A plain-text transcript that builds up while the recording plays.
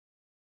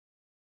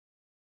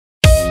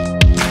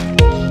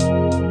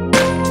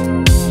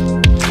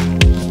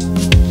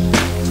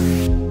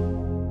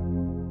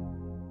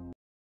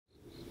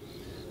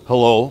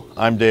Hello,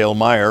 I'm Dale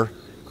Meyer.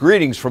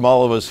 Greetings from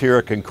all of us here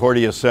at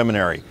Concordia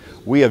Seminary.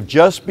 We have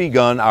just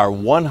begun our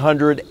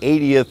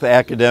 180th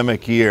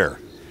academic year.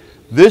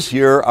 This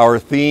year our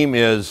theme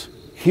is,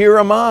 Here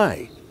am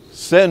I,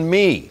 send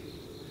me.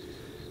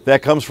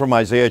 That comes from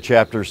Isaiah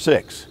chapter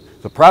 6.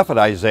 The prophet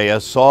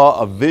Isaiah saw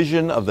a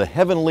vision of the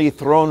heavenly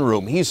throne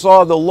room. He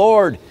saw the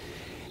Lord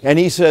and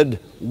he said,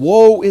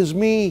 "Woe is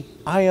me,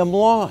 I am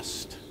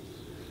lost."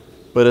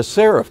 But a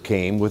seraph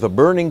came with a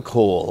burning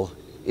coal.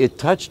 It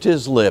touched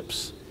his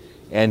lips,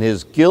 and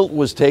his guilt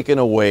was taken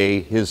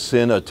away, his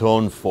sin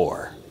atoned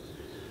for.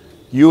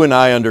 You and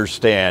I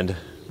understand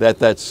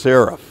that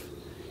seraph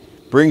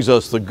brings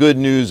us the good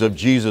news of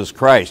Jesus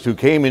Christ, who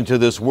came into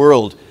this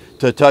world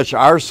to touch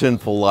our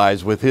sinful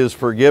lives with his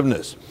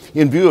forgiveness.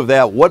 In view of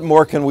that, what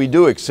more can we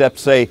do except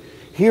say,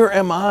 "Here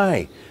am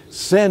I,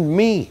 send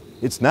me."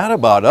 It's not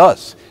about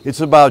us. It's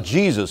about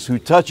Jesus, who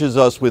touches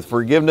us with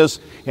forgiveness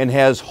and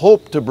has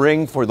hope to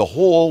bring for the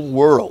whole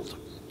world.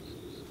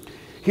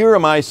 Here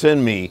am I,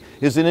 send me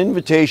is an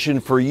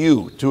invitation for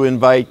you to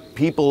invite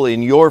people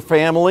in your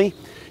family,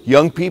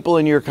 young people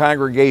in your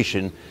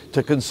congregation,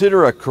 to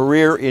consider a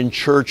career in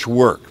church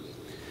work.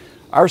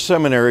 Our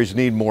seminaries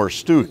need more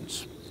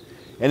students.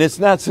 And it's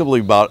not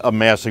simply about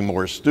amassing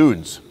more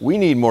students. We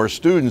need more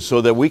students so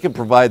that we can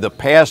provide the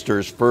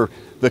pastors for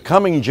the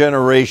coming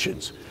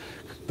generations.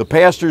 The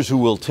pastors who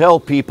will tell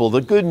people the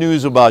good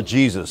news about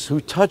Jesus, who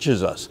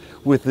touches us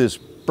with this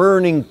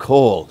burning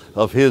coal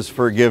of his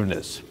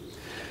forgiveness.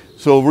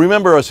 So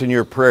remember us in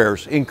your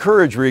prayers,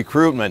 encourage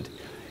recruitment,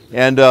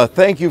 and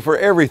thank you for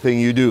everything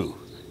you do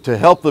to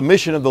help the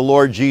mission of the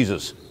Lord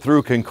Jesus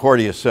through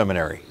Concordia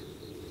Seminary.